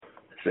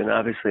It's been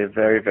obviously a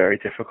very, very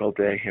difficult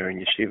day here in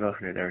Yeshiva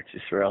and in Eretz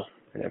Yisrael,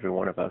 and every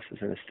one of us is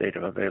in a state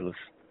of Avelus.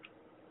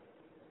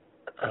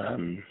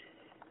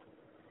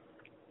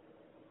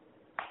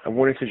 I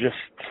wanted to just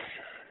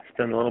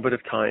spend a little bit of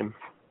time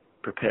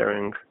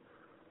preparing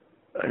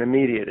an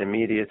immediate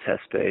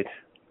tesped,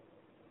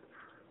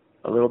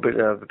 a little bit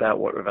about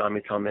what Rav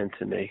Amital meant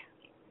to me.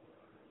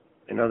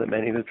 I know that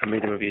many of the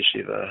Talmidim of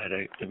Yeshiva had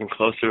an even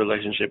closer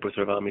relationship with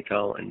Rav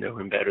Amital and knew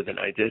him better than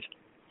I did.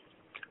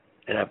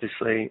 And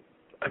obviously,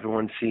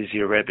 everyone sees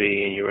your Rebbe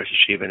and your Rosh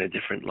Yeshiva in a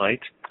different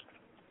light.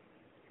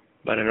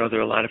 But I know there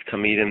are a lot of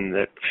Talmidim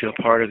that feel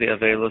part of the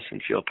Avelus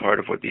and feel part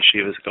of what the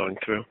Yeshiva is going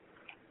through.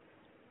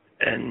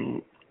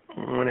 And I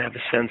want to have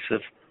a sense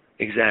of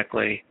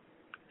exactly,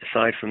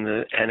 aside from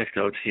the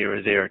anecdotes here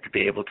or there, to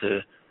be able to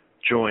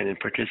join and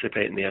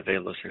participate in the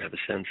Avelus and have a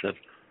sense of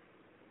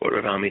what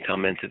Rav Amital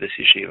meant to this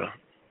Yeshiva.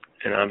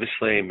 And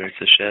obviously, Mirz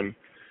Hashem,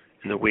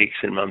 in the weeks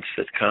and months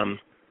that come,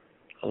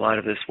 a lot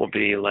of this will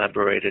be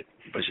elaborated,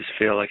 but I just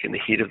feel like in the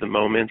heat of the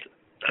moment,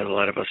 as a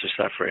lot of us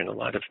are suffering, a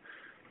lot of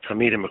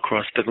Talmidim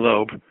across the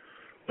globe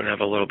would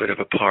have a little bit of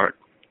a part.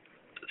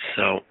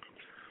 So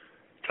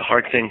it's a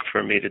hard thing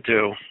for me to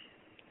do,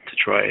 to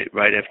try it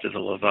right after the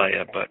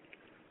Levaya, but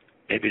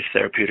maybe it's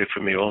therapeutic for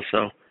me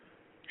also,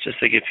 just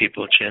to give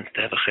people a chance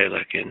to have a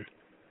chelek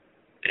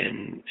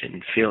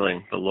in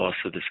feeling the loss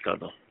of this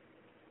gadol.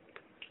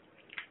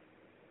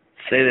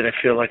 Say that I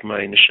feel like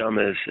my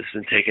neshama has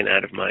been taken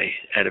out of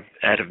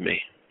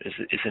me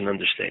is an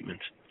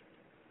understatement.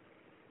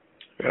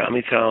 Rav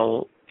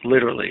Amital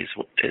literally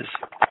is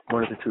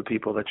one of the two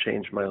people that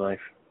changed my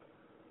life.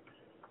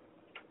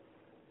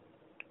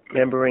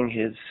 Remembering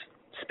his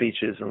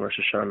speeches on Rosh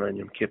Hashanah and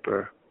Yom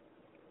Kippur,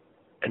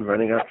 and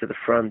running up to the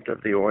front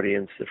of the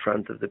audience, the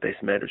front of the Beis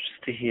Medrash,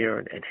 just to hear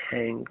and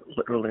hang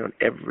literally on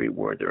every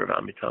word that Rav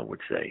Amital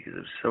would say, because it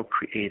was so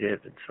creative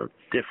and so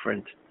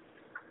different.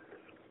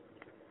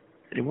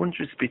 And he wouldn't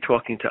just be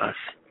talking to us.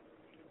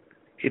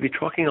 He'd be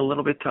talking a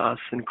little bit to us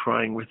and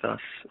crying with us.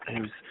 And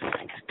he was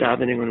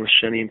davening on Rosh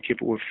Hashanah and Yom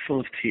Kippur were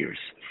full of tears.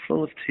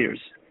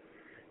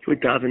 He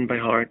would daven by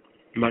heart,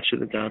 much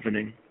of the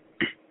davening.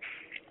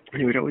 And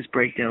he would always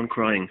break down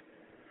crying.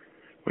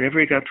 Whenever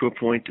he got to a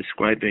point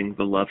describing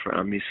the love for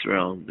Am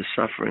Yisrael, the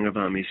suffering of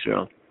Am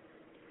Yisrael,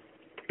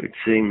 he would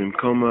sing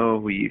Mimkomo,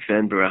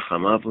 Yifen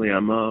Berachamav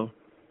Li'amo,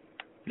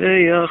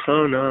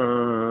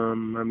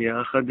 Ve'yachonam, Am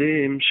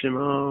Yachadim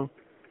Shemo.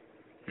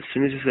 As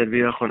soon as he said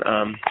V'yachon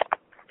Am,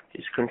 he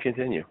just couldn't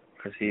continue,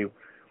 because he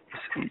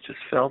just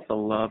felt the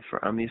love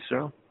for Am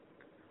Yisrael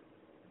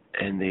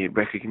and the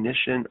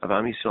recognition of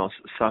Am Yisrael's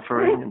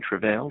suffering and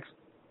travails.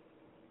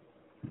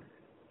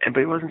 But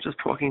he wasn't just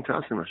talking to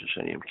us in Rosh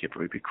Hashanah Yom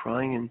Kippur. He'd be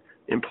crying and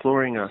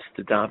imploring us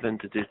to daven,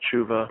 to do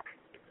tshuva,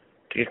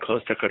 to get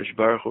close to HaKadosh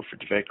Baruch Hu for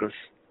dveikus.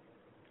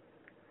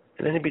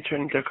 And then he'd be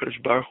turning to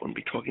HaKadosh Baruch Hu and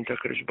be talking to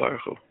HaKadosh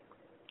Baruch Hu.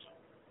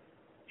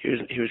 He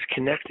was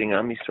connecting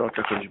Am Yisrael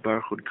to HaKadosh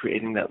Baruch Hu,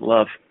 creating that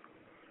love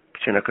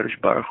between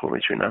HaKadosh Baruch Hu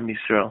and between Am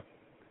Yisrael.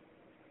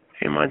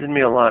 He reminded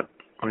me a lot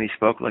when he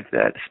spoke like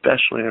that,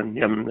 especially on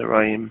Yom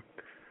Noraim,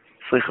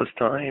 Slichos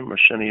time,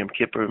 Rosh Hashanah Yom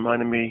Kippur.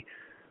 Reminded me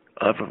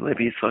of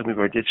Levi Yitzchak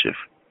Mibarditchev,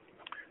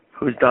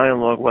 whose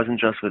dialogue wasn't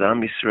just with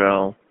Am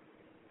Yisrael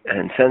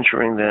and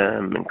censuring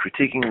them and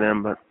critiquing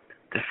them, but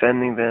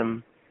defending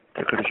them,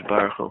 to HaKadosh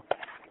Baruch Hu.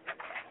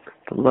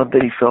 The love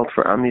that he felt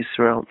for Am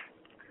Yisrael,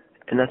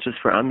 and not just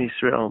for Am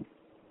Yisrael,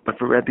 but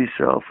for Rebbe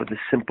Yisrael, for the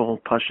simple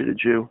Pashut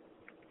Jew.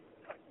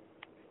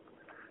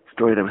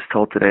 Story that was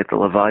told today at the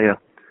Levaya.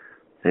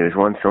 There was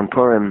once on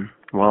Purim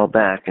a while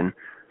back, and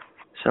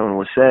someone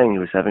was saying, he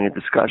was having a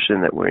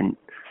discussion that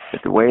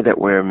the way that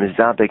we're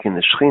mizdabek in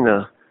the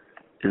Shechina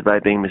is by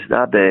being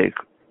mizdabek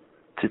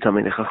to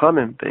Talmidei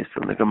Chachamim, based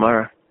on the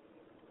Gemara.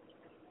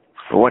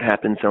 But what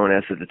happens, someone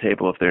asked at the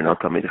table, if there are no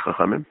Talmidei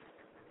Chachamim?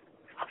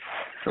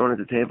 Someone at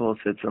the table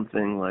said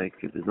something like,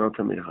 if there's no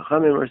Talmidei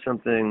Chachamim or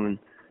something,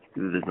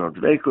 either there's no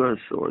dveikus,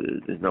 or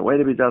there's no way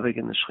to be dabek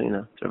in the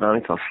Shechina. So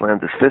Rav Amital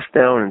slammed his fist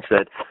down and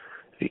said,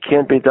 if you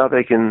can't be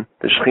dabek in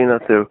the Shechina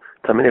to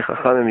Talmidei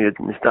Chachamim, you're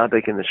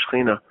mizdabek in the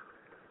Shechina.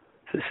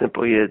 The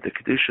simple Yid, the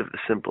Kedusha of the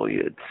simple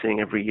Yid, seeing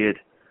every Yid,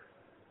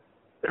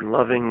 and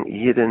loving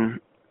Yidden,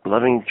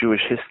 loving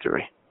Jewish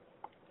history.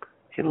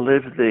 He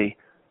lived the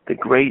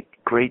great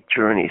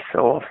journey so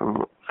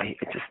often.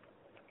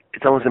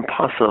 It's almost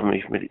impossible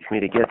for me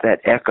to get that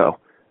echo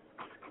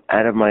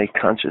out of my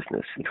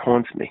consciousness. It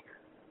haunts me.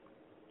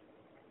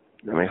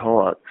 My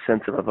whole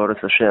sense of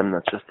Avodas Hashem,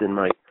 not just in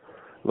my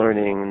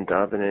learning and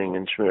davening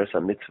and Shmiras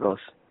HaMitzvos,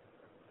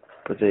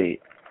 but the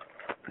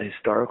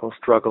historical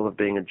struggle of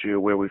being a Jew,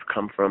 where we've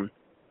come from.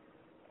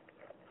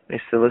 I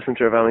used to listen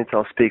to Rav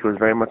Amital speak. It was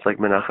very much like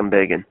Menachem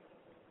Begin.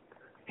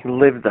 He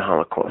lived the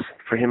Holocaust.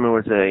 For him, it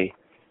was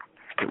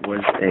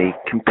a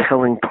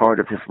compelling part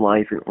of his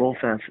life in all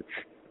facets.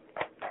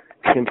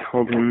 It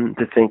compelled him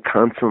to think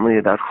constantly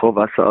about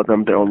Chovas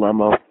Adam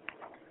Be'olamo.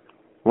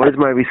 What is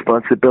my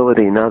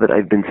responsibility now that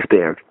I've been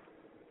spared?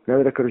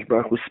 Now that HaKadosh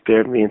Baruch Hu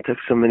spared me and took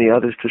so many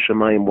others to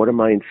Shemayim, what are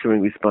my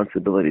ensuing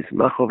responsibilities?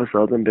 Ma Chovas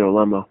Adam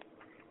Be'olamo.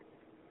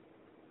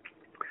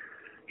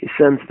 He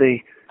sensed the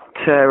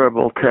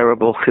terrible,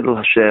 terrible Chilul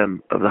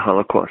Hashem of the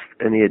Holocaust,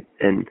 and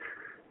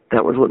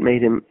that was what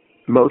made him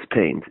most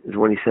pained, is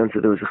when he sensed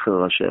that there was a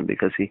Chilul Hashem,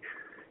 because he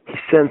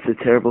sensed the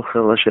terrible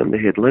Chilul Hashem that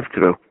he had lived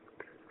through,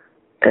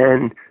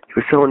 and he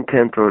was so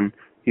intent on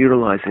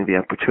utilizing the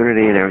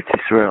opportunity in Eretz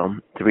Yisrael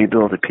to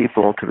rebuild a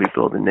people, to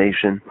rebuild a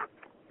nation,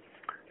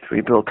 to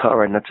rebuild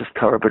Torah, not just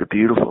Torah, but a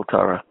beautiful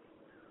Torah,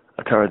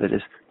 a Torah that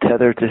is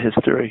tethered to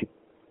history.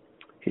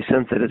 He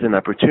sensed it as an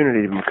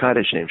opportunity to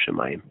Mekadesh Shem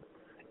Shemayim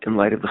in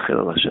light of the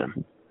Chilul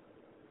Hashem,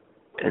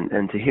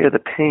 and to hear the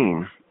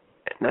pain,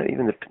 not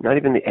even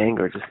the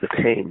anger, just the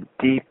pain,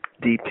 deep,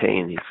 deep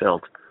pain he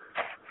felt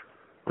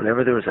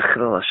whenever there was a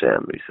Chilul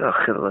Hashem. He saw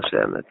Chilul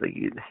Hashem, that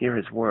you'd hear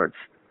his words.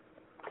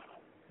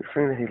 The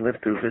thing that he lived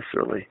through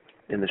viscerally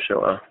in the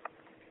Shoah.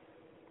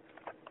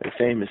 A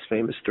famous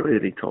story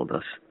that he told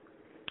us.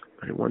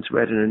 I once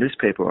read in a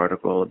newspaper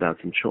article about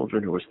some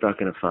children who were stuck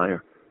in a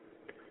fire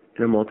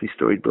in a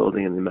multi-storied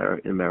building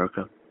in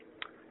America.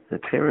 The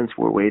parents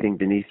were waiting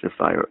beneath the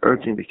fire,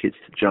 urging the kids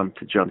to jump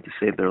to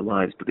save their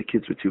lives, but the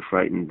kids were too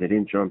frightened. They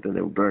didn't jump and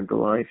they were burned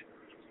alive.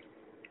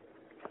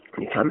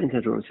 And he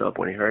commented to himself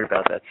when he heard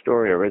about that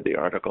story or read the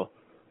article,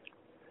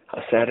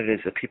 how sad it is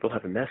that people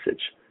have a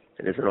message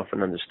that isn't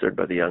often understood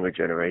by the younger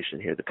generation.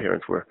 Here the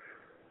parents were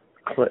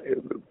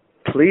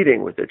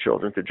pleading with their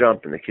children to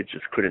jump, and the kids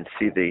just couldn't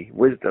see the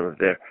wisdom of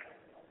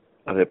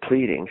their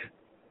pleading.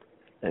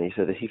 And he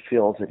said that he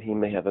feels that he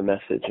may have a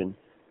message, and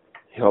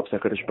he hopes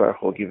that HaKadosh Baruch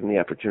Hu will give him the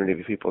opportunity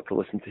for people to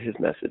listen to his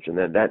message. And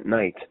then that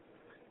night,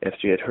 after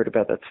he had heard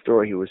about that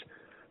story, he was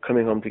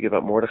coming home to give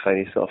up Mordechai,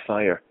 and he saw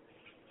fire.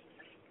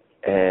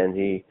 And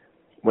he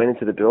went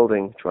into the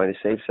building trying to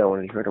save someone,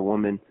 and he heard a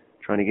woman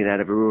trying to get out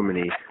of a room, and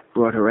he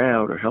brought her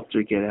out or helped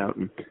her get out,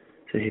 and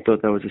so he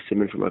thought that was a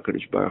simon from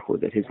HaKadosh Baruch Hu,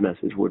 that his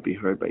message would be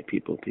heard by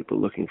people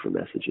looking for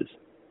messages.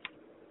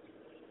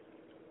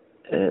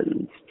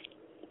 And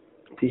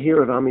to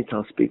hear Rav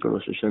Amital speak on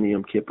Rosh Hashanah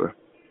Yom Kippur,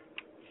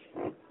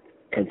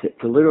 and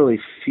to literally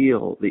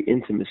feel the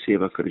intimacy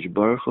of HaKadosh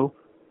Baruch Hu,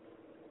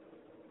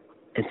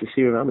 and to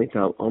see Rav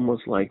Amital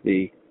almost like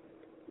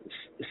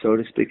so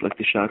to speak, like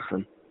the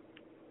Shadchan,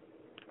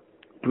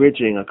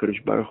 bridging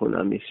HaKadosh Baruch Hu and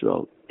Am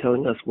Yisrael,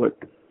 telling us what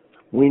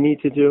we need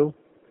to do,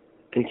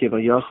 and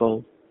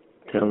Kivayachol,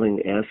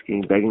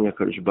 asking, begging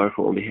HaKadosh Baruch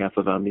Hu on behalf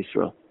of Am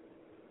Yisrael.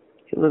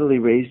 He literally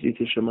raised you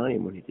to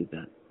Shemayim when he did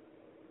that.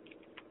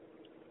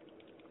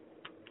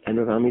 And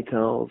Rav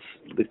Amital's,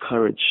 the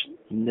courage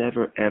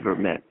never ever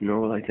met, nor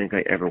will I think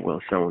I ever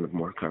will, someone of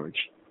more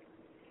courage.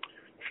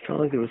 It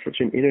felt like there was such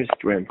an inner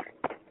strength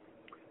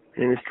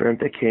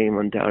that came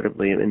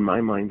undoubtedly, in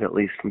my mind at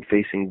least, from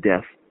facing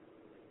death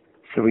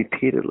so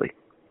repeatedly.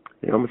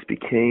 It almost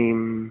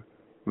became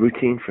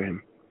routine for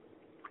him.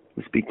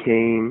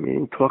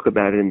 And talk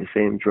about it in the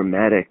same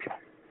dramatic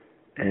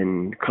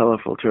and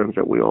colorful terms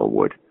that we all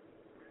would.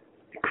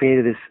 It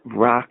created this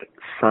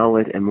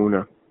rock-solid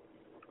emunah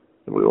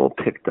that we all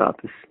picked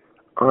up, this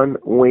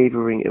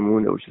unwavering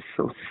emunah, which is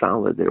so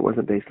solid that it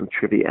wasn't based on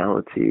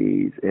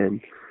trivialities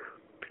and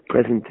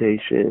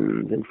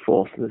presentations and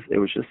falseness. It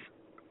was just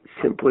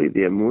simply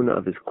the emunah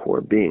of his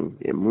core being,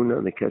 the emunah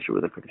and the kesher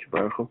with HaKadosh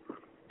Baruch Hu.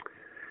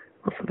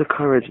 Also the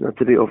courage not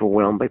to be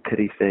overwhelmed by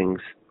petty things,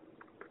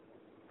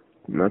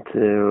 not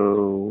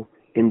to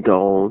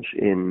indulge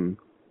in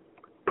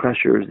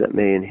pressures that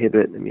may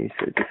inhibit. He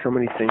said there's so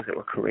many things that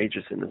were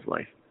courageous in his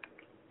life.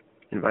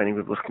 Inviting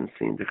Rav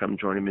Lichtenstein to come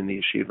join him in the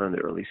yeshiva in the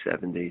early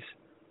 70s.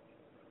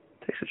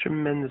 It takes a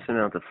tremendous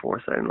amount of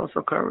foresight and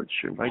also courage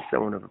to invite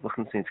someone of Rav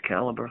Lichtenstein's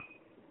caliber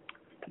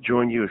to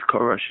join you as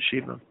Korah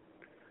Yeshiva.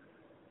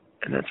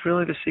 And that's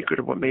really the secret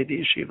of what made the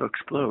yeshiva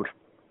explode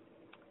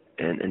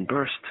and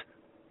burst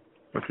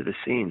onto the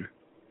scene.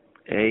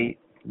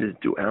 This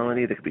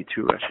duality, there could be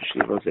two Rosh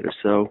Yeshivos that are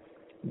so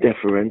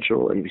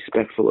deferential and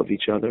respectful of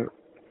each other.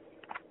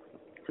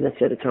 And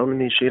that's at a time in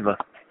the yeshiva.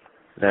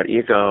 Without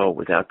ego,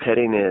 without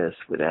pettiness,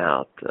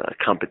 without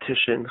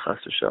competition, chas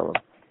v'shalom.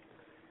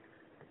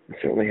 And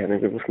certainly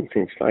having Rav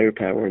Lichtenstein's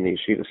firepower in the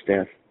yeshiva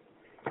staff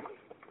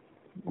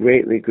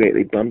greatly,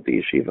 greatly bumped the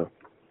yeshiva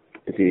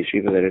into the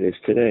yeshiva that it is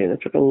today. And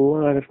that took a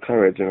lot of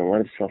courage and a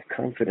lot of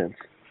self-confidence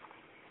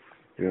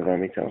in Rav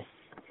Amital.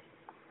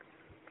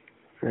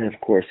 And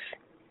of course,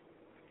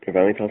 Rav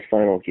Amital's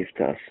final gift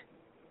to us,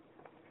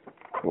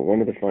 or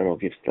one of the final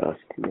gifts to us,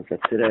 is that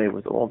today,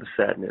 with all the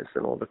sadness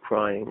and all the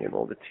crying and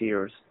all the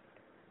tears,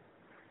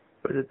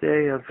 was a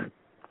day of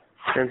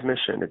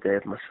transmission, a day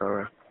of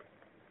Masara.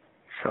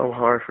 So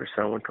hard for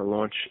someone to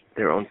launch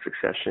their own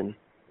succession.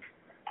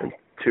 And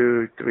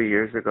 2-3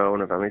 years ago,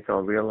 when Rav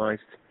Amital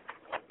realized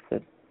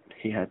that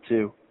he had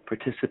to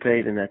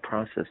participate in that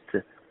process,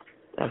 to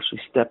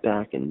actually step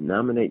back and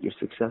nominate your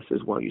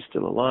successors while you're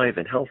still alive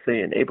and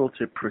healthy and able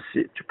to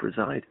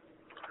preside,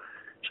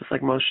 just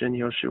like Moshe and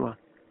Yoshua.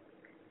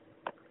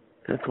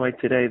 That's why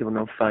today there were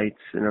no fights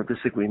and no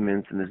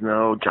disagreements, and there's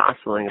no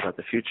jostling about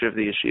the future of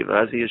the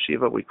yeshiva. As a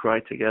yeshiva, we cry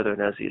together,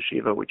 and as a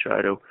yeshiva, we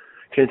try to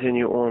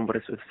continue on, but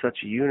it's with such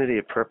unity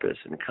of purpose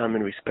and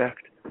common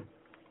respect.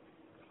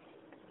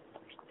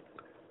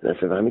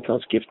 That's Rav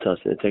Amital's gift to us,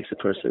 and it takes a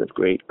person of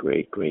great,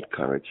 great, great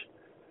courage.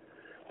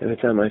 Every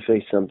time I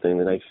face something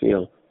that I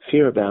feel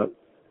fear about,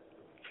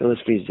 I feel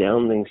this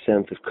resounding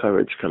sense of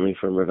courage coming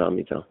from Rav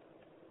Amital.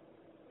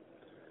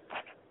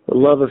 The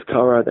love of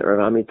Torah that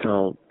Rav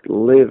Amital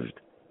lived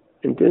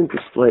and didn't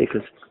display,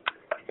 because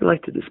he didn't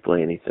like to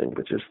display anything,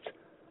 but just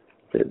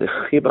the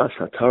Chibas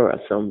HaTorah,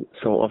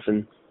 so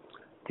often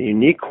the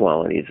unique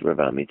qualities of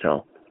Rav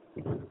Amital,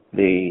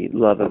 the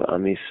love of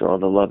Am Yisrael,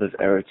 the love of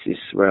Eretz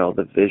Yisrael,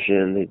 the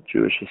vision, the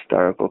Jewish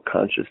historical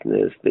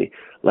consciousness, the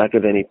lack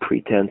of any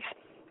pretense,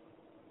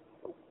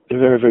 they're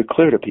very, very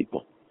clear to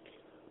people.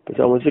 It's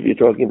almost if you're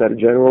talking about a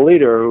general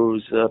leader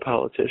who's a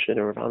politician,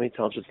 and Rav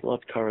Amital just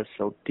loved Torah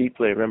so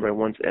deeply. I remember I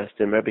once asked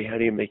him, Rebbe, how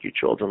do you make your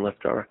children love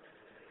Torah?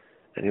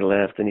 And he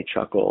laughed and he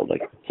chuckled,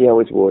 like he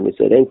always would, and he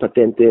said, Ein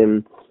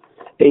patentim,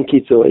 ein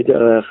kitzurei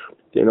derech,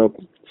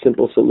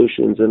 simple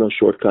solutions and no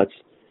shortcuts.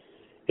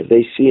 If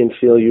they see and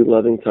feel you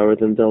loving Torah,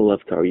 then they'll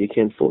love Torah. You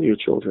can't fool your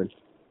children.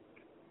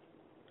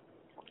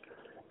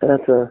 And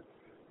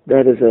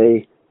that is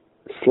a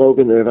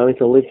slogan that Rav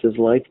Amital lives his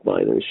life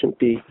by. There shouldn't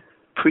be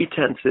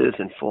pretenses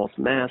and false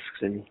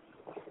masks, and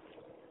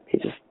he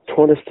just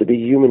taught us to be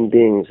human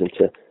beings and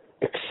to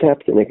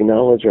accept and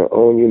acknowledge our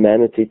own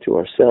humanity to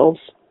ourselves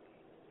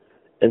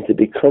and to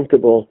be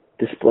comfortable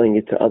displaying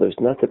it to others,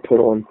 not to put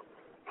on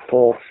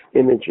false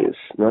images,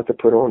 not to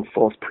put on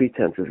false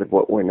pretenses of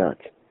what we're not.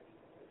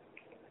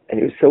 And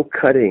he was so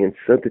cutting and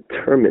so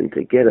determined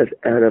to get us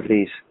out of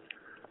these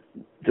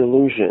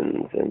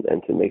delusions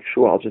and to make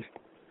sure, I'll just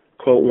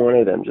quote one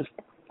of them,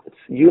 it's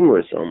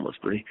humorous almost,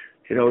 but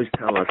he'd always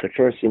tell us, at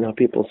first,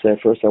 people say,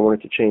 at first I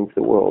wanted to change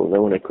the world, and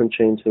then when I couldn't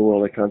change the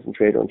world, I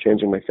concentrated on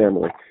changing my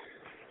family.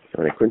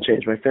 And when I couldn't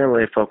change my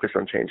family, I focused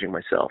on changing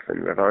myself.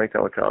 And Rav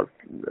Amital would tell us,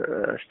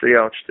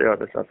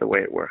 that's not the way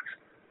it works.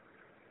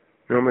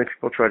 Normally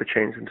people try to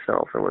change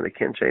themselves, and when they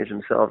can't change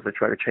themselves, they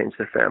try to change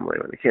their family.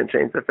 When they can't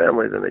change their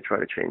family, then they try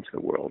to change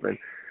the world. And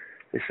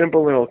the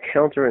simple little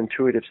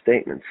counterintuitive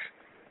statements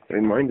that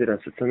reminded us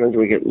that sometimes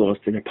we get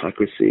lost in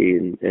hypocrisy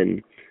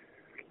and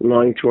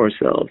lying to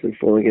ourselves and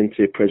falling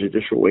into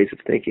prejudicial ways of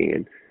thinking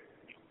and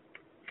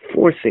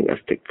forcing us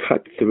to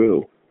cut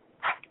through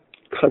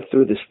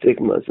the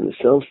stigmas and the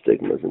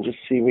self-stigmas and just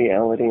see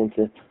reality and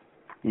to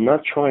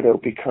not try to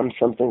become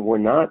something we're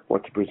not or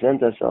to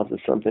present ourselves as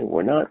something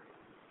we're not.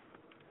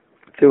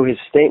 Through his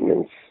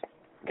statements,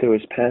 through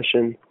his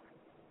passion,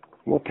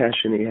 what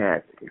passion he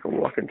had. You can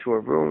walk into a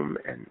room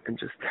and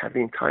just have the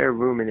entire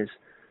room in his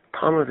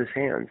palm of his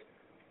hand.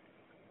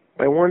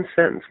 By one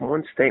sentence,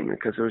 one statement,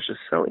 because it was just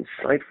so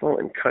insightful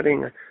and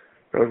cutting.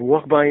 I would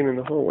walk by him in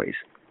the hallways.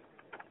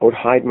 I would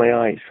hide my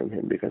eyes from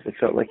him because I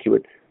felt like he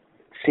would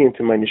see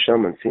into my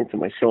neshama and see into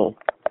my soul.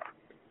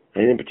 I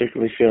didn't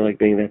particularly feel like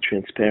being that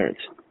transparent.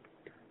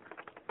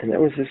 And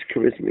that was his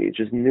charisma. You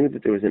just knew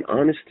that there was an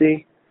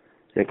honesty,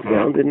 and a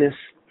groundedness,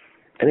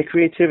 and a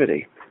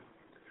creativity.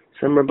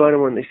 Some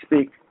Rabbanim, when they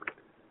speak,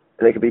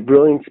 and they could be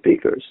brilliant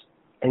speakers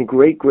and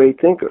great, great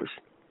thinkers,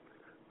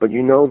 but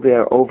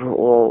their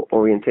overall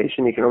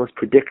orientation. You can almost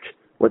predict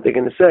what they're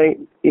going to say,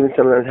 even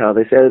sometimes how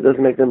they say it. It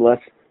doesn't make them less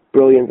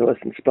brilliant or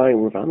less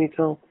inspiring. With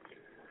Amital,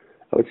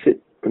 I would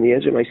sit on the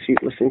edge of my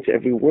seat listening to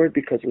every word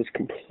because it was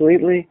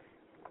completely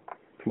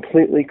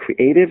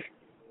creative,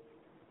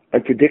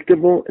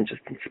 unpredictable, and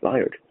just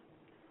inspired.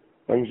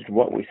 Not just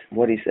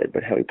what he said,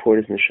 but how he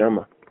poured his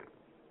neshama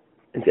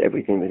into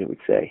everything that he would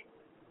say.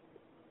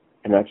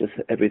 And not just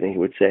everything he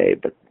would say,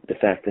 but the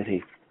fact that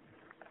he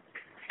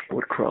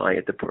would cry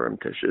at the Purim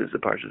Tishes, the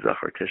Parsha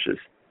Zachor Tishes.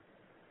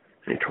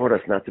 And he taught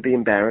us not to be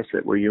embarrassed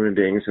that we're human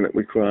beings and that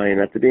we cry, and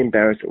not to be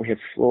embarrassed that we have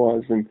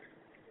flaws, and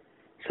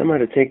somehow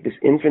to take this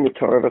infinite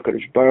Torah of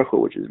HaKadosh Baruch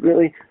Hu, which is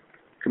really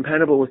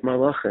compatible with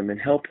Malachim,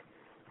 and help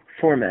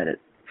format it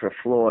for a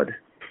flawed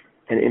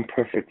and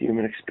imperfect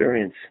human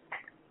experience.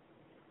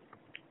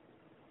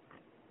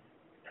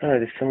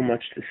 There's so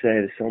much to say,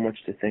 there's so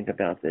much to think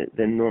about. The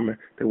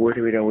word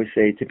he would always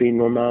say, to be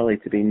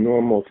normali, to be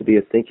normal, to be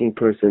a thinking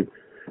person.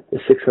 The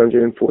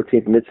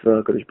 614th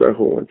mitzvah, HaKadosh Baruch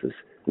Hu wants us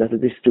not to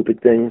do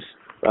stupid things.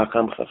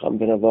 Racham chacham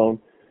ben avon.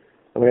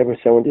 And whenever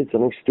someone did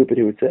something stupid,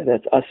 he would say,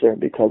 that's usher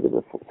because of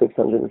the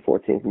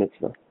 614th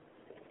mitzvah.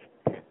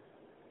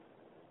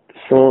 The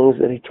songs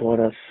that he taught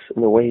us,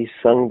 and the way he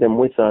sung them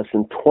with us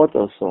and taught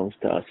those songs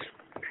to us,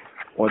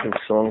 or the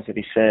songs that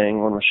he sang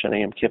on Rosh Hashanah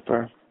Yom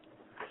Kippur,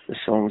 the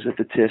songs at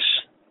the Tish,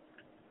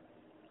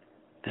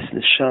 this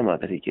neshama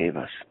that he gave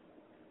us,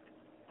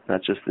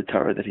 not just the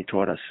Torah that he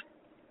taught us.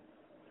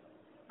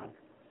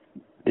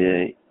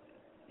 The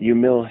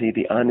humility,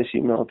 the honest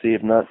humility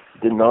of not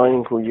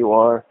denying who you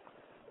are,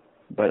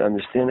 but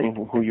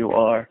understanding who you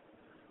are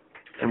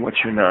and what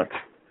you're not.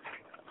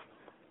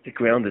 It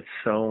grounded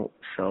so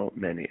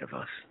many of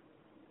us.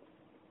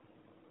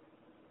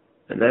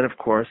 And then, of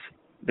course,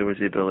 there was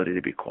the ability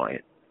to be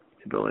quiet.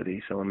 The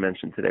ability, someone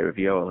mentioned today, Rav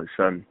Yoel, his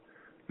son,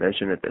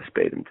 mentioned at the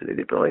Espedim today,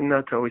 the ability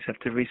not to always have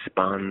to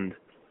respond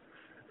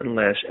and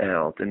lash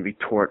out and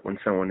retort when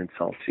someone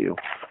insults you.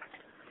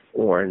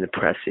 or in the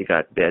press he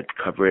got bad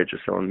coverage, or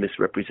someone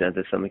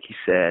misrepresented something he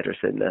said, or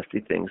said nasty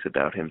things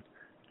about him.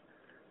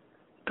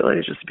 The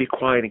ability just to be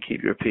quiet and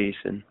keep your peace.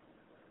 And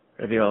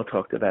Rabbi all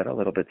talked about a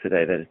little bit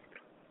today that it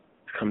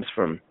comes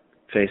from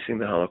facing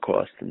the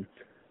Holocaust and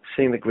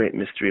seeing the great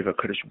mystery of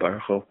HaKadosh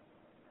Baruch Hu,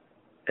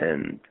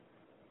 and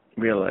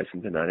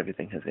realizing that not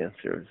everything has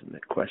answers, and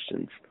that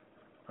questions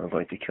aren't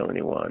going to kill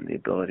anyone. The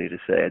ability to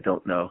say, I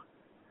don't know,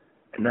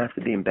 and not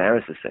to be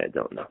embarrassed to say, I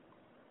don't know.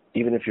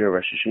 Even if you're a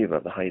Rosh Yeshiva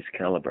of the highest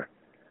caliber.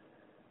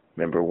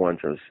 Remember once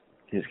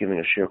he was giving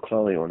a shir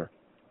klali on a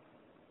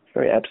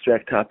very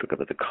abstract topic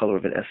about the color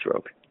of an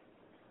esrog.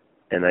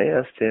 And I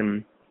asked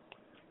him,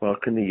 well,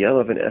 can the yellow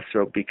of an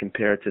esrog be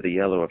compared to the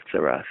yellow of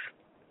tzaras?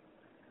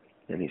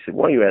 And he said,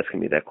 why are you asking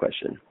me that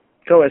question?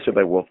 Go ask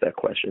Rabbi Wolf that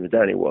question.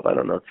 Danny Wolf, I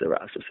don't know,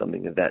 tzaras or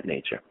something of that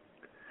nature.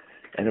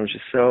 And it was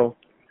just so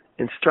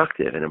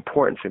instructive and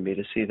important for me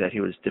to see that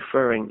he was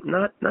deferring,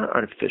 not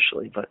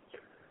artificially, but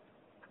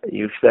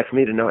you expect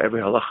me to know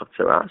every halach of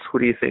tzaras? Who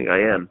do you think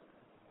I am?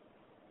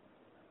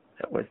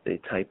 That was the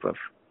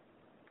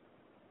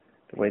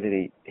way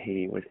that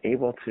he was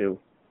able to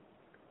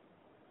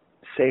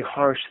say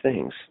harsh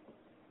things,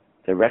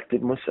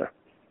 directed Musa,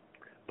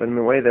 but in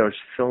a way that was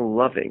so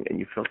loving, and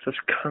you felt such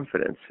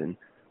confidence in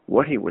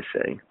what he was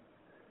saying,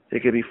 they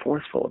could be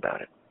forceful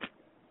about it.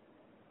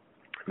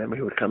 Remember,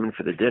 he would come in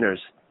for the dinners,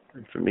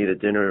 and for me the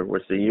dinner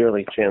was the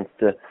yearly chance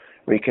to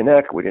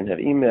reconnect. We didn't have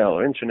email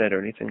or internet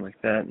or anything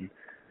like that, and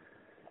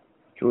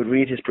he would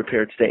read his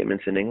prepared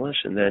statements in English,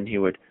 and then he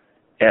would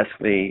ask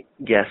the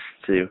guests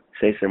to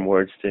say some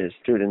words to his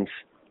students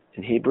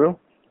in Hebrew,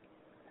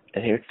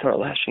 and he would start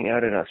lashing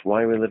out at us.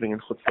 Why are we living in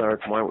Chutz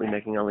La'aretz? Why aren't we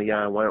making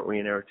Aliyah? Why aren't we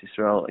in Eretz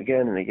Yisrael?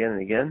 Again and again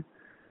and again.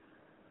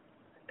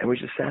 And we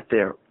just sat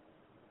there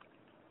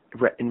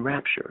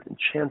enraptured,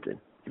 enchanted,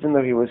 even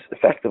though he was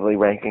effectively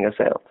ranking us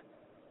out.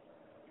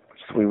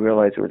 So we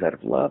realized it was out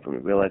of love, and we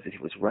realized that he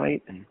was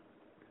right. And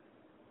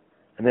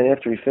then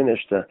after he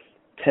finished a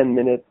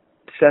 10-minute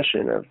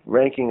session of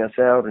ranking us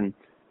out and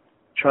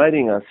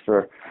chiding us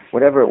for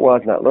whatever it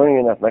was, not learning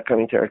enough, not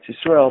coming to Eretz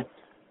Yisrael,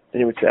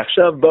 then he would say,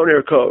 Achshav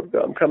Boner Code,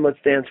 come, let's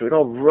dance. We'd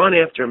all run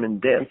after him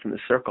and dance in the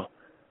circle.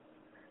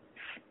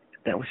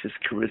 That was his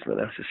charisma.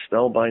 That was his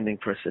spellbinding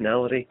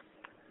personality.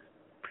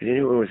 But you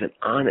knew it was an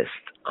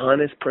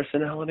honest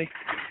personality.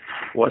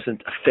 It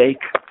wasn't a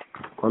fake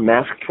or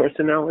masked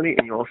personality.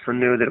 And you also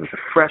knew that it was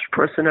a fresh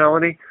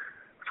personality.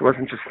 So it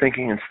wasn't just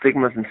thinking in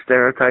stigmas and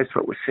stereotypes,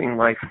 but was seeing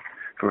life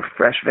from a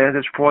fresh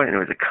vantage point. And it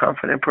was a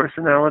confident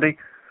personality.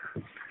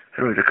 And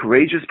it was a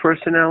courageous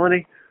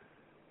personality.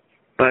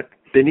 But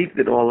beneath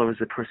it all, it was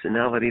a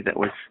personality that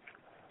was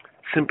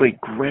simply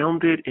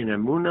grounded in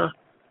emunah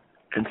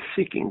and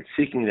seeking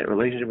that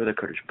relationship with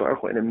HaKadosh Baruch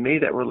Hu, and it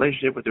made that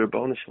relationship with the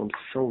Rebbeinu Shalom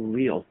so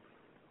real,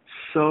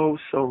 so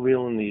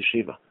real in the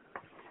yeshiva.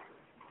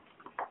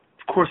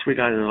 Of course, we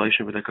got in a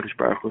relationship with HaKadosh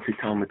Baruch Hu through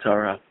Talmud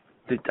Torah,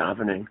 through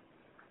davening,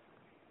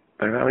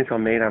 but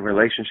Rambam made our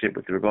relationship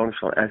with the Rebbeinu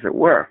Shalom, as it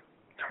were.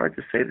 It's hard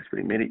to say this, but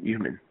he made it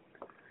human.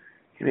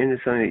 He made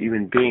it something that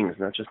human beings,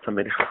 not just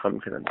Talmidei Chacham,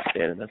 can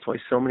understand, and that's why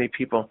so many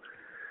people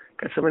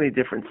got so many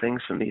different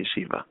things from the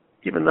yeshiva,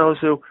 even those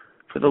who,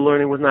 for the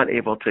learning, was not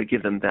able to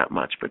give them that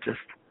much, but just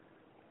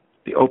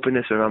the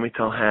openness that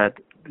Amital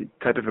had, the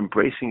type of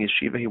embracing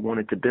yeshiva he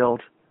wanted to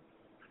build,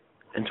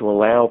 and to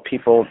allow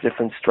people of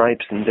different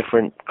stripes and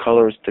different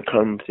colors to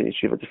come to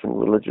yeshiva, different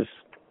religious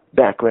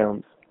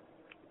backgrounds.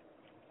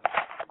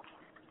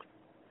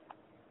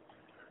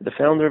 The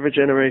founder of a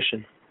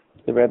generation,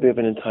 the Rebbe of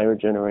an entire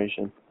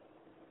generation.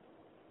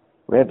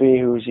 Rebbe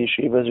whose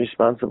yeshiva is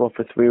responsible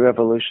for 3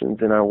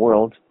 revolutions in our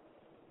world.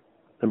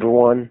 Number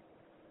 1,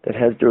 that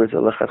Hesder was a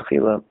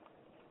lechatchila.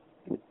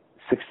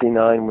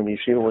 69, when the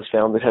yeshiva was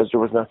founded, Hesder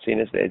was not seen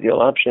as the ideal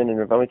option, and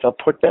Rav Amital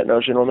put that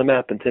notion on the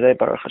map, and today,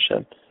 Baruch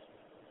Hashem,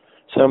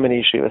 so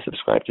many yeshivas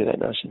subscribe to that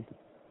notion.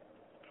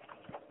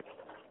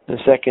 The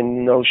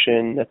second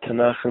notion, that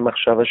Tanakh and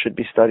Machshava should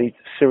be studied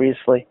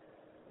seriously,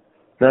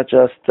 not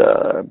just,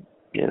 on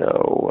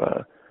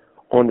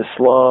the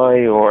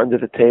sly or under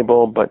the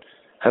table, but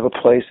have a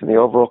place in the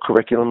overall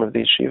curriculum of the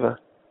yeshiva.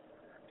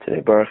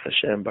 Today, Baruch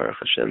Hashem,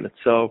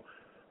 that's so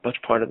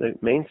much part of the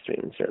mainstream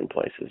in certain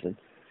places. And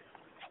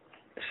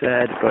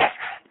sad, but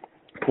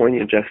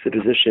poignant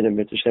juxtaposition. And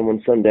Mitzvah Hashem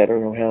on Sunday, I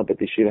don't know how, but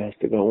the yeshiva has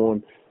to go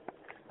on.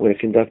 We're going to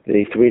conduct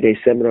a 3-day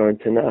seminar in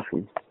Tanakh,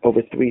 and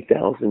over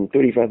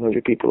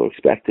 3,500 people are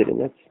expected, and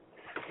that's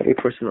every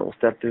person that will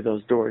step through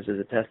those doors is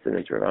a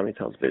testament to Rav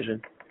Amital's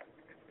vision.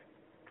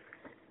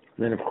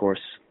 And then, of course,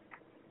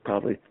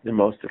 probably the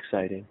most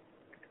exciting,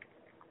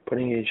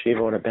 putting a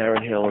yeshiva on a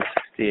barren hill in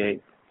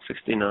 68,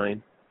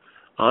 69,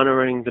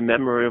 honoring the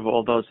memory of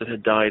all those that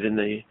had died in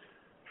the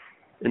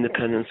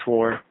Independence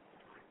War,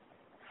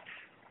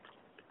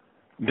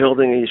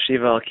 building a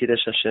yeshiva al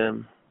Kiddush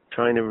Hashem,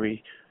 trying to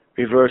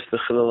reverse the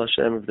Chilul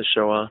Hashem of the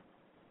Shoah,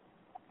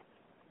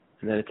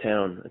 and then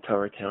a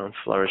Torah town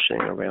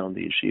flourishing around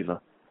the yeshiva.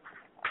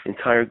 The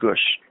entire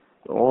Gush,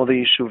 all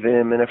the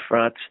yeshuvim and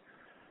Efrat,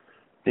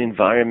 the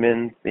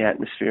environment, the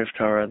atmosphere of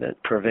Torah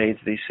that pervades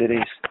these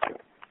cities.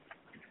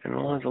 And it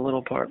all has a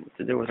little part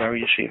to do with our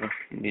yeshiva,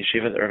 the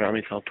yeshiva that Rav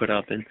Amital put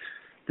up, and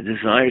the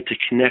desire to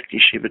connect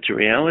yeshiva to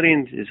reality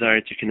and the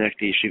desire to connect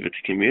the yeshiva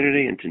to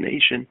community and to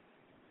nation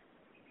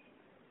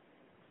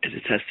is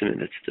a testament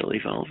that's still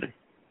evolving.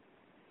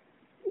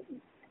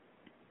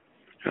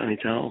 Rav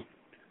Amital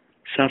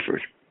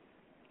suffered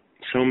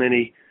so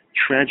many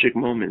tragic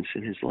moments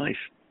in his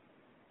life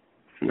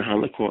from the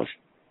Holocaust,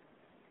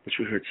 which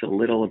we heard so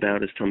little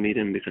about as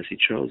Talmidim because he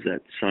chose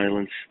that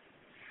silence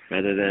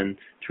rather than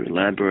to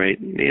elaborate.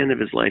 At the end of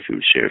his life, he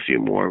would share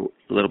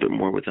a little bit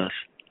more with us.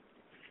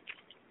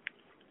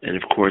 And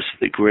of course,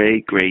 the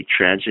great, great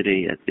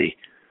tragedy at the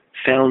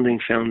founding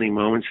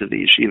moments of the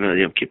yeshiva,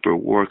 the Yom Kippur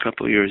War, a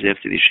couple of years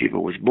after the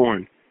yeshiva was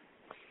born,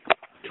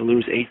 to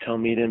lose 8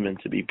 Talmidim and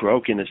to be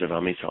broken as Rav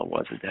Amital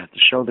was, and to have to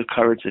show the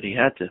courage that he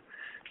had to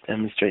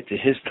demonstrate to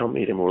his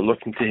Talmidim who were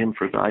looking to him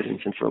for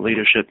guidance and for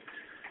leadership.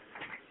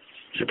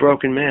 He's a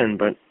broken man,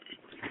 but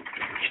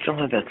you still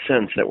have that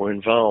sense that we're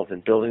involved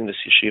in building this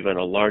yeshiva in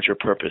a larger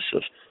purpose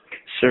of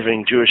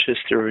serving Jewish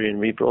history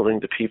and rebuilding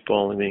the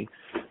people and being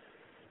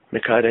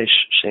Mekadesh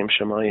Shem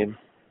Shamayim.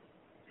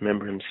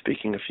 Remember him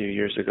speaking a few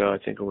years ago, I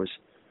think it was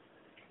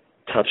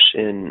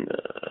Tafshin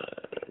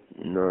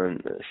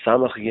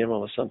Samach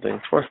Gimel or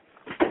something,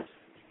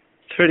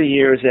 30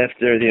 years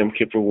after the Yom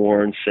Kippur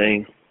War, and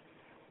saying,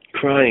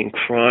 crying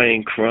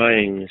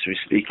as we're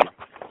speaking,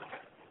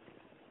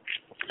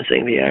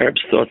 saying the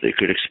Arabs thought they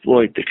could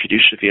exploit the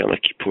Kedusha of Yom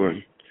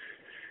Kippur.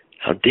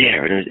 How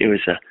dare! And it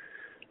was a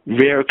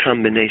rare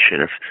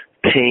combination of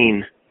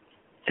pain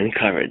and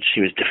courage.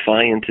 He was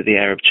defiant to the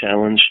Arab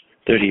challenge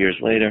 30 years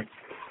later.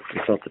 He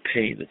felt the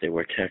pain that they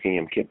were attacking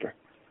Yom Kippur.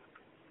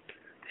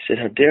 He said,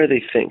 how dare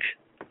they think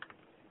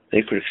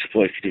they could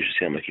exploit Kedusha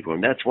Yom Kippur.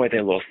 And that's why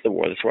they lost the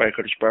war. That's why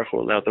HaKadosh Baruch Hu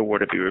allowed the war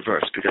to be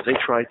reversed, because they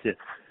tried to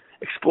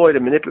exploit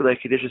and manipulate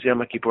Kedusha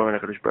Yom Kippur,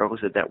 and HaKadosh Baruch Hu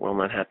said that will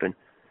not happen.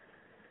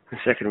 The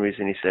second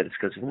reason he said it's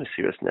because of the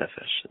Mesiras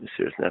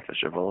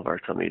Nefesh of all of our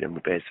Talmidim who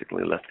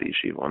basically left the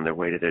yeshiva on their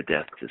way to their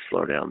death to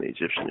slow down the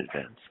Egyptian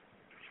advance.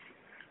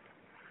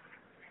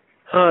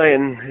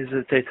 And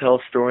they tell a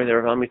story there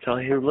of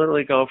Amital. He would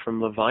literally go from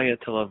Levaya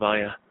to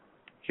Levaya,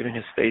 giving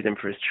his faithim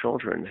for his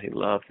children that he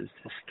loved, his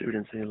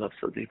students that he loved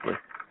so deeply.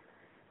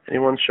 And he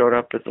once showed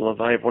up at the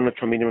Levaya of one of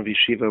the Talmidim of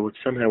Yeshiva, which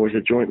somehow was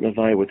a joint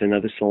Levaya with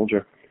another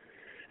soldier.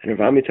 And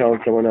Rav Amital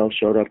and someone else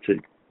showed up to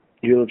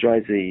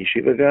eulogize the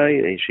Yeshiva guy,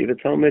 a Yeshiva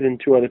Talmud, and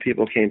 2 other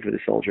people came for the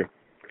soldier.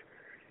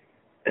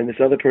 And this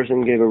other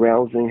person gave a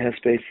rousing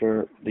hesped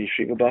for the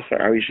Yeshiva Bachar,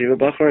 our Yeshiva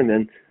Bachar, and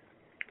then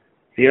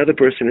the other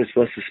person who's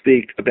supposed to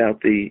speak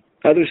about the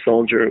other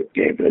soldier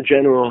gave a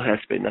general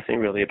hesped, nothing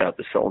really about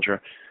the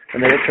soldier.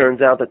 And then it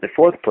turns out that the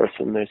 4th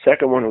person, the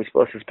second one who was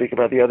supposed to speak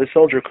about the other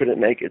soldier, couldn't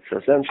make it. So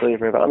essentially,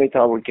 if Rav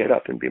Amital would get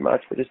up and be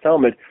matched with his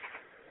Talmud,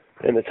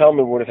 and the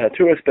Talmud would have had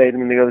 2 hesped,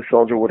 and the other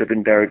soldier would have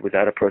been buried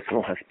without a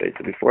personal hesped.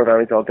 So before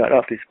Rav Amital got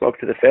up, he spoke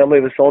to the family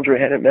of the soldier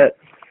he hadn't met.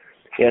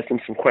 He asked him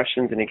some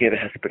questions, and he gave a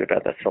hesped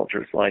about that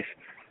soldier's life.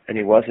 And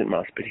he wasn't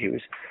maspid. He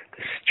was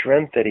the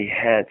strength that he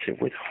had to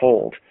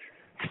withhold,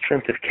 the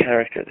strength of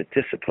character, the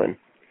discipline,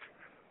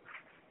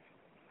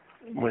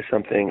 was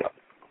something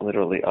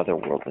literally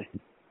otherworldly.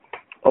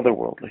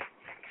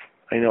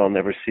 I know I'll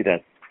never see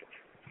that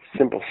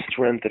simple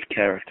strength of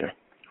character.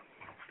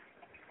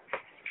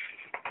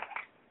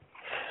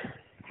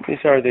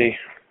 These are the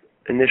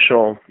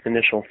initial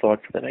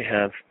thoughts that I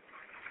have.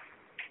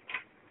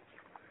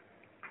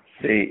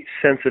 The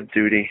sense of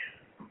duty,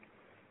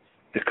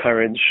 the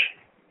courage,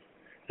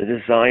 the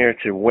desire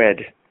to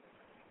wed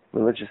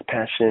religious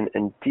passion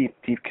and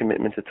deep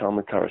commitment to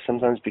Talmud Torah.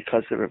 Sometimes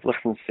because of Rav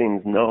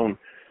Lichtenstein's known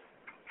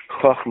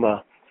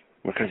Chochmah,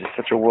 because he's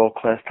such a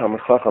world-class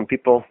Talmud Chacham,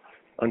 people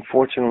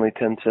unfortunately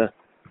tend to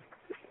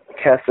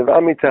cast Rav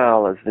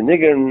Amital as the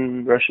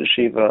Nigun Rosh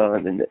Hashiva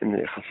and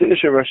the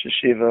Hasidic Rosh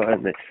Hashiva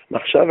and the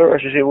Machshava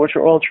Rosh Hashiva, which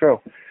are all true.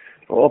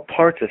 They're all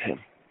parts of him.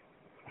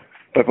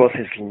 But both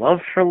his love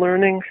for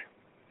learning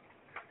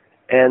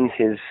and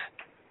his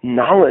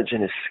knowledge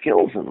and his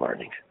skills in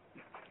learning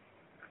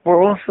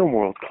were also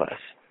world-class.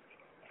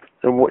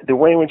 The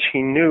way in which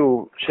he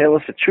knew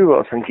Shelos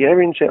HaTshuvos,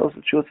 Hungarian Shelos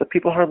HaTshuvos, that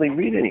people hardly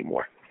read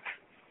anymore.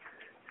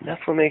 And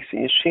that's what makes the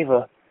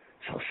yeshiva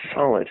so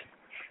solid.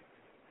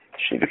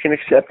 Yeshiva can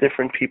accept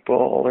different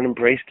people and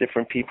embrace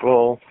different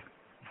people,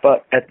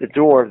 but at the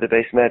door of the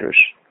Beis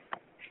Medrash,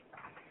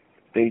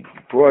 the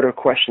broader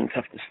questions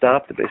have to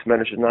stop. The Beis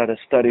Medrash is not a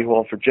study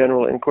hall for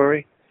general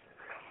inquiry.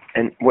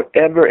 And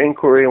whatever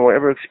inquiry and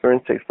whatever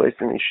experience takes place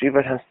in the yeshiva,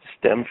 it has to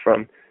stem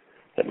from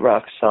that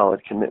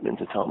rock-solid commitment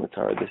to Talmud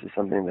Torah. This is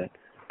something that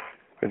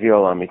Rav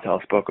Yoel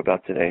Amital spoke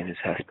about today in his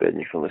hesped, and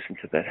you can listen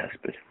to that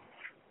hesped.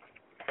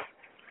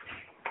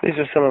 These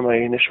are some of my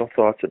initial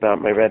thoughts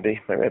about my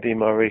Rebbe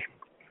Mari.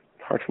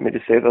 Hard for me to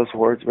say those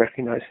words,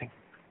 recognizing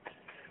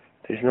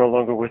that he's no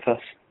longer with us.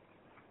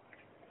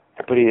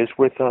 But he is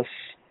with us.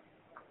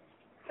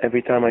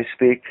 Every time I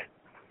speak,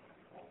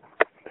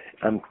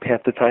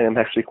 half the time I'm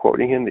actually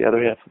quoting him. The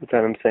other half of the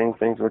time I'm saying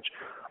things which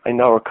I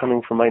know are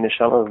coming from my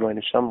neshama. My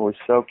neshama was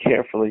so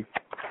carefully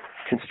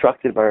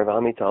constructed by Rav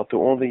Amital through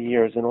all the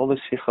years and all the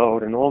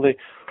sichot and all the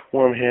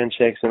warm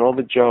handshakes and all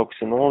the jokes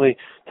and all the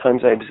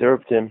times I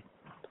observed him,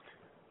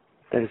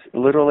 that is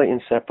literally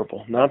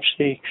inseparable.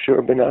 Nafshi kshur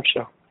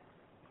b'nafsho.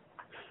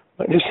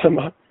 My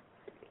neshama.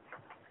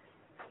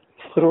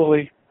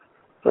 Literally,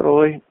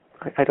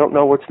 I don't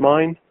know what's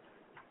mine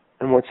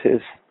and what's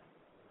his.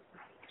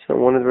 So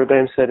one of the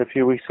Rebbeim said a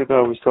few weeks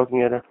ago, he was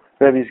talking at a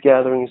Rebbe's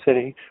gathering, he said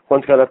he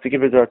once got up to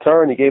give it to our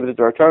Torah, and he gave it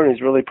to our Torah, and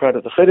he's really proud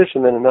of the Chiddush,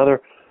 and then another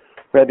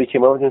Rebbe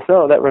came over and said,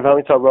 oh, that Rav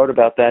Amital wrote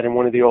about that in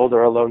one of the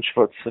older Alon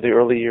Shvuts of the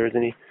early years,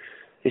 and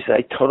he said,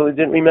 I totally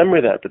didn't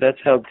remember that, but that's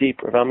how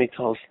deep Rav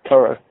Amital's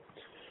Torah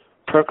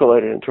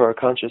percolated into our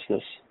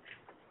consciousness.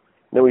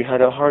 That we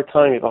had a hard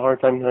time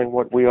knowing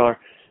what we are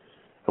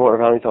and what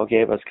Rav Amital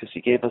gave us, because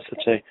he gave us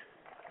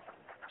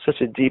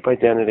such a deep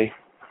identity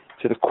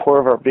to the core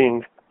of our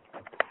being,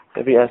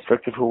 every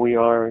aspect of who we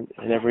are,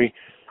 and every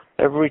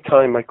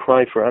time I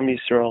cry for Am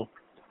Yisrael,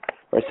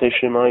 or I say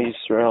Shema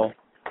Yisrael,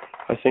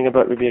 I think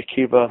about Rabbi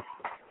Akiva,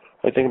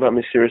 I think about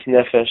Mesiras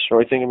Nefesh,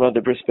 or I think about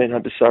the Bris Bein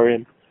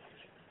HaBesarim.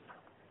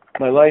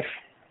 My life,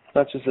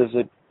 not just as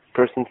a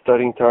person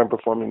studying Torah and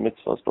performing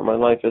mitzvahs, but my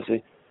life as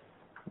a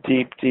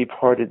deep,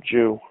 deep-hearted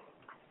Jew,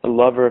 a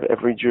lover of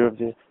every Jew, of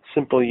the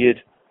simple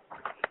Yid,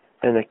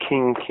 and a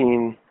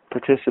keen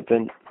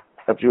participant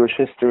of Jewish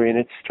history and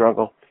its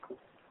struggle.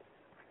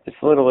 It's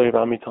literally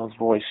Rav Amital's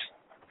voice,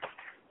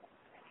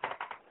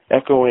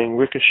 echoing,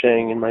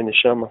 ricocheting in my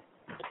neshama.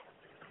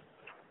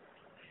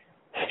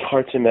 It's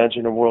hard to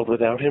imagine a world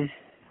without him.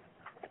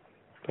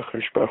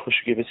 HaKadosh Baruch Hu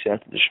should give us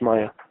Siyata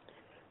D'Shmaya.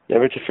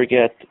 Never to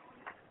forget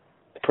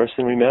the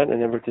person we met, and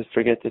never to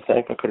forget to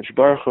thank HaKadosh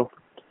Baruch Hu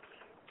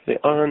for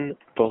the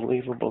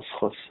unbelievable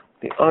schus.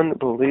 The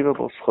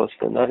unbelievable schus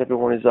that not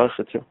everyone is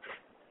zachah to.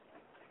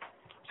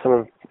 Some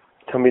of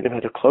Talmidim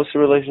had a closer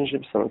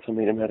relationship, some of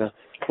Talmidim had a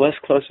less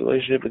close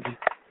relationship, but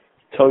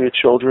tell your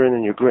children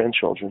and your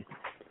grandchildren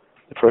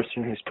the person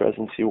in whose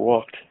presence you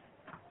walked,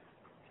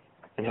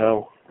 and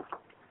how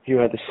you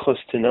had the schus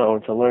to know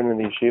and to learn in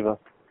the yeshiva,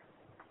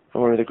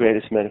 and one of the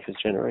greatest men of his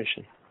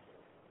generation.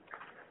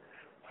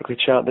 A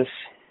good Shabbos.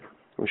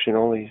 We should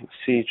only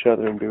see each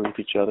other and be with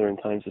each other in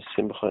times of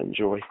simcha and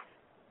joy.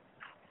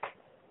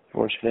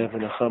 Everyone should have a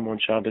nacham on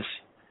Shabbos.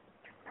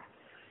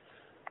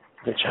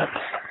 Good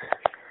Shabbos.